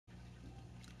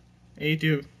Hey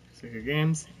YouTube, Sticker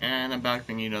Games, and I'm back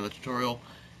bringing you another tutorial,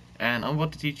 and I'm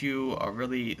about to teach you a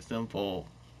really simple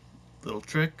little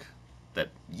trick that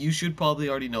you should probably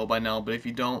already know by now, but if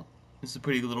you don't, this is a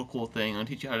pretty little cool thing. I'm going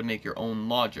to teach you how to make your own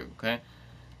logic, okay?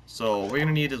 So what you're going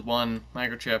to need is one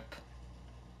microchip,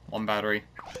 one battery,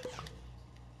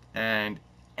 and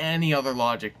any other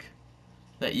logic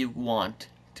that you want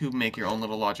to make your own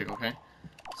little logic, okay?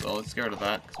 So let's get rid of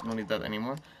that, because we don't need that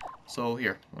anymore. So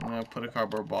here, I'm going to put a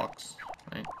cardboard box,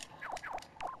 right?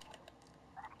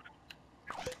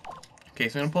 Okay,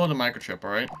 so I'm gonna pull out a microchip,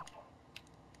 alright?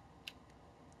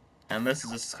 And this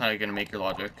is just kind of gonna make your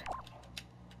logic.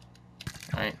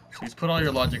 Alright, so you just put all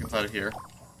your logic inside of here.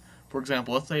 For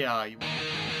example, let's say you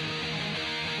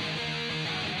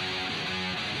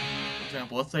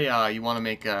want to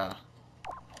make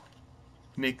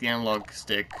the analog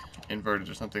stick inverted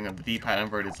or something, of the D-pad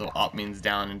inverted, so up means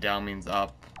down and down means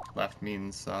up, left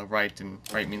means right and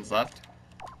right means left.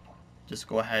 Just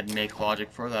go ahead and make logic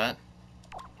for that.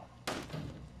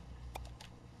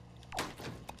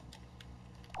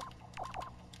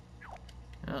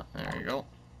 Yeah, there you go.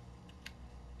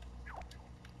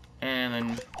 And then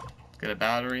let's get a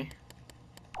battery.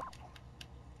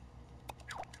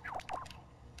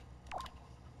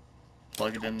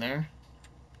 Plug it in there.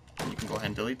 You can go ahead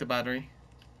and delete the battery.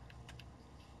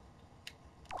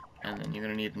 And then you're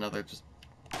gonna need another, just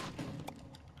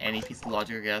any piece of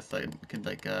logic, I guess, that could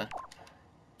like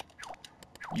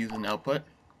use an output.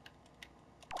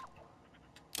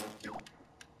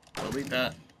 Delete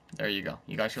that. There you go.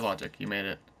 You got your logic. You made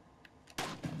it.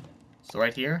 So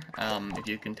right here, if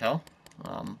you can tell,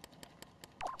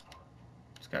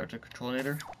 just got the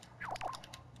controller.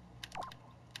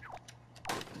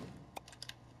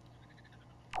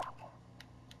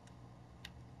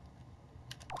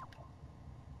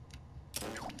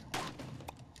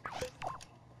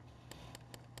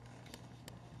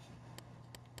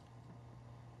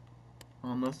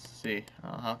 Let's see.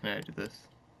 How can I do this?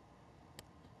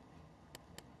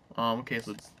 Okay,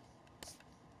 so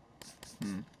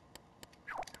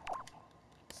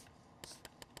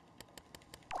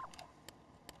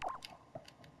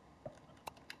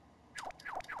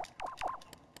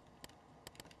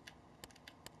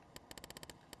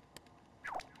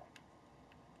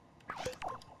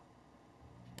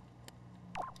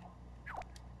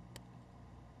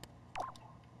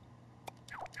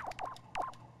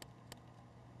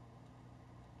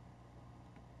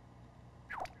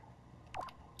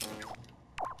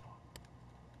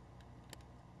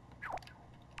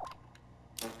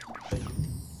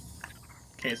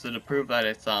okay, so to prove that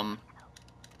it's I'm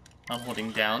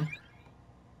holding down.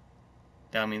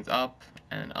 Down means up,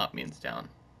 and up means down.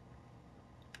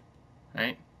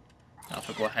 Right? Now if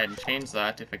I go ahead and change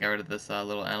that, if I get rid of this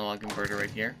little analog inverter right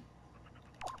here,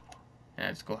 and I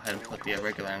just go ahead and put the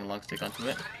regular analog stick onto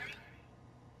it.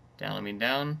 Down I mean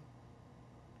down,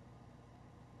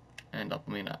 and up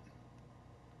I mean up.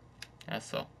 As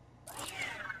so.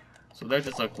 So there's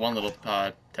just like one little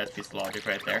test piece of logic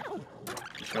right there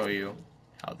to show you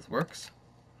how this works.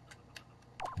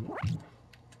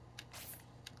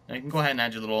 Now you can go ahead and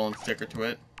add your little own sticker to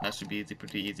it. That should be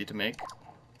pretty easy to make.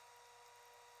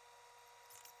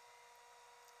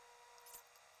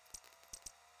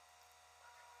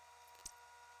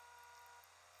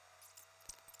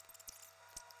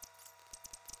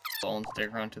 Own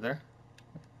sticker onto there,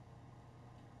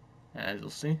 as you'll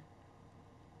see.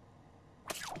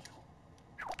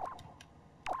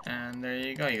 And there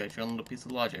you go, you got your own little piece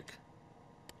of logic.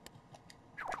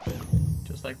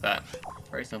 Just like that.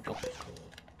 Very simple.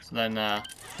 So then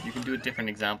you can do different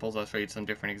examples. I'll show you some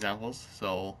different examples.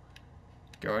 So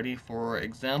get ready for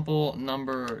example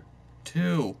number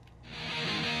 2.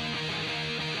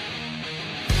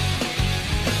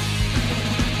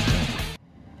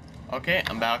 Okay,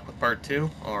 I'm back with part 2,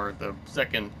 or the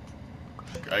second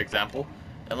example.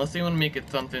 And let's say you want to make it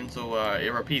something so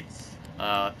it repeats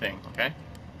thing, okay?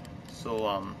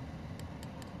 So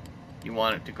you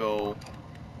want it to go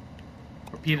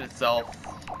repeat itself,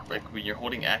 like when you're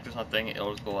holding X or something,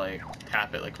 it'll just go like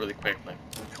tap it like really quick, like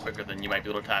quicker than you might be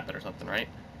able to tap it or something, right?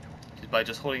 Just by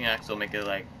just holding X, it'll make it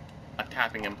like a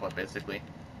tapping input basically.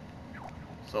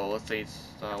 So let's say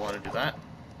I want to do that.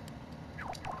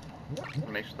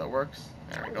 Make sure that works.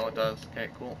 There we go, it does. Okay,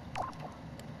 cool.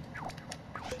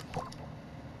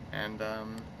 And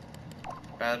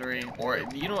battery, or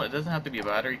you know, it doesn't have to be a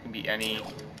battery. It can be any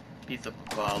piece of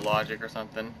logic or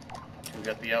something to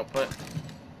get the output.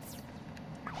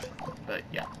 But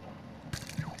yeah.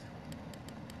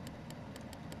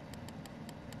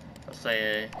 Let's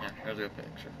say, yeah, here's a good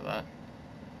picture for that.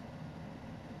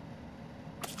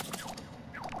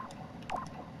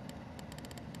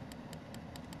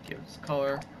 give it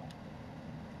color,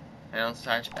 and let's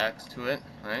attach X to it,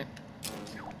 right?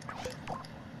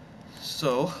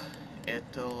 So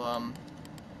it'll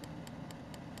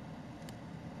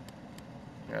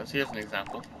here, so here's an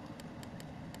example.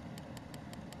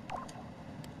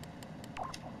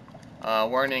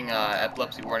 Warning,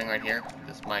 epilepsy warning right here.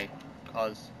 This might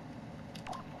cause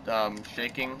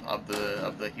shaking of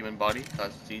the human body,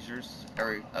 cause seizures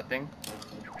or a thing.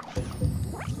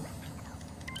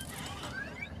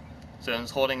 So I'm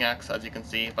just holding X, as you can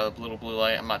see by the little blue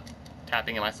light. I'm not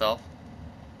tapping it myself.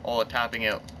 Although tapping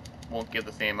it won't give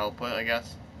the same output, I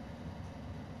guess.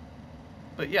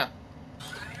 But yeah,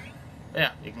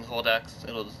 you can hold X.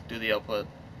 It'll just do the output.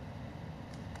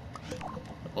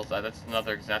 Both sides. That's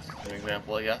another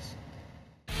example, I guess.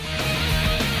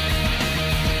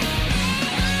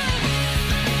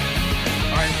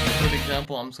 Alright, third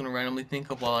example, I'm just going to randomly think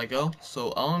of while I go.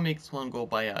 So I want to make this one go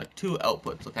by 2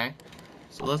 outputs, okay?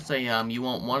 So let's say you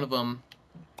want one of them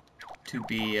to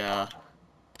be, I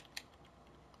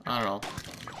don't know.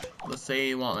 Let's say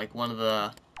you want like one of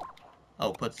the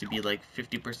outputs to be like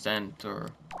 50% or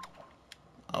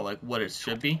like what it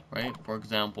should be, right? For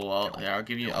example, I'll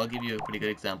give you a pretty good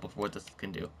example for what this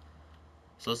can do.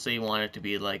 So let's say you want it to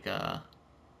be like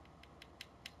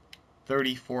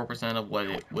 34% of what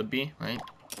it would be, right?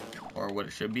 Or what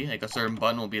it should be. Like a certain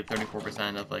button will be at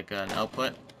 34% of like an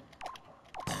output,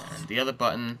 and the other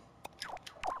button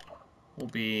will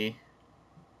be,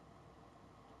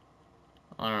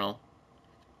 I don't know,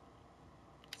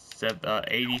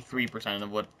 83%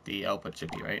 of what the output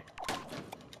should be, right?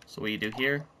 So what you do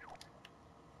here,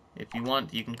 if you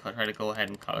want, you can try to go ahead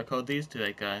and color code these to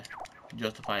like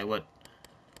justify what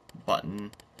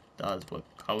button does what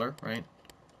color, right?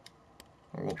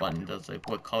 Or what button does like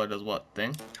what color does what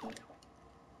thing.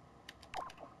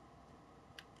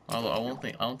 Although I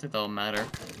don't think that'll matter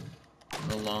in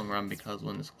the long run, because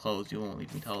when it's closed, you won't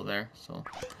even tell there. So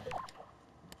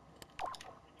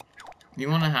you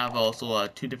want to have also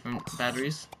 2 different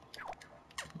batteries.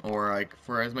 Or like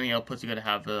for as many outputs, you gotta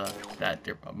have that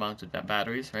amount of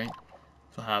batteries, right?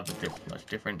 So have much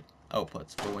different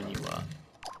outputs for when you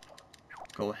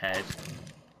go ahead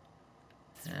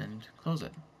and close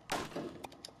it. So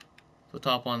the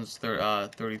top one's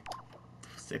 36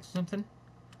 or something,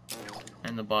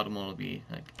 and the bottom one will be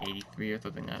like 83 or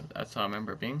something. That's how I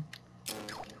remember it being.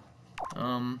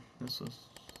 This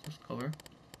color.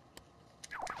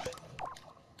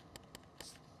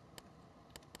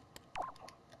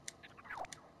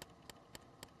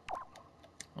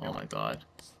 Oh my god.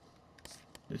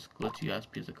 This glitchy ass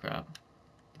piece of crap.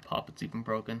 The poppet's even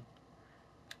broken.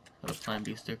 Got a Plan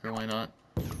B sticker, why not?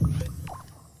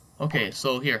 Okay,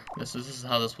 so here. This is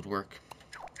how this would work.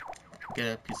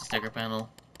 Get a piece of sticker panel.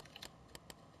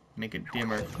 Make it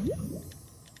dimmer.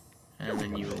 And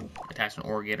then you attach an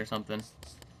OR gate or something.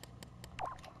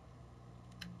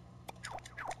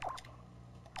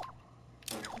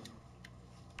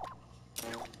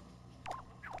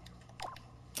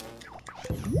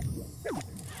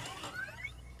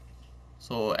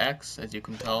 So X, as you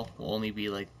can tell, will only be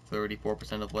like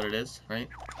 34% of what it is, right?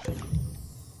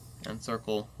 And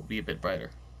circle will be a bit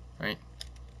brighter, right?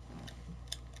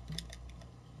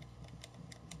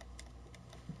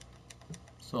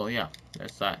 So yeah,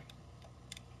 that's that.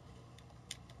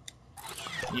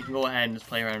 You can go ahead and just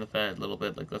play around with that a little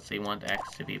bit. Like let's say you want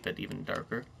X to be a bit even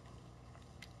darker,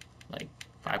 like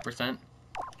 5%,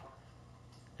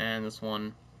 and this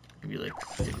one could be like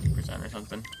 60% or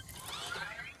something.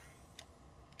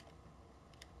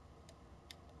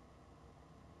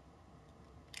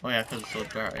 Oh yeah, because it's so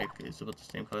dark, it's about the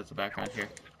same color as the background here.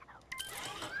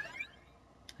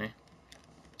 Okay.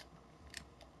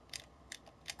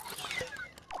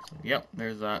 So, yep,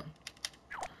 there's that.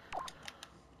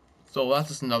 So that's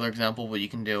just another example of what you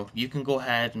can do. You can go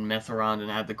ahead and mess around and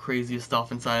add the craziest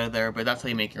stuff inside of there, but that's how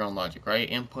you make your own logic, right?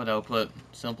 Input, output,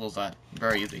 simple as that.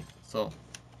 Very easy. So,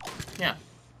 yeah.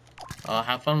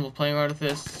 Have fun with playing around with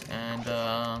this, and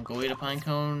go eat a pine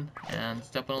cone and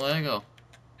step on a Lego.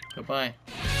 Goodbye.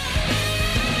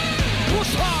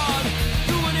 Push hard!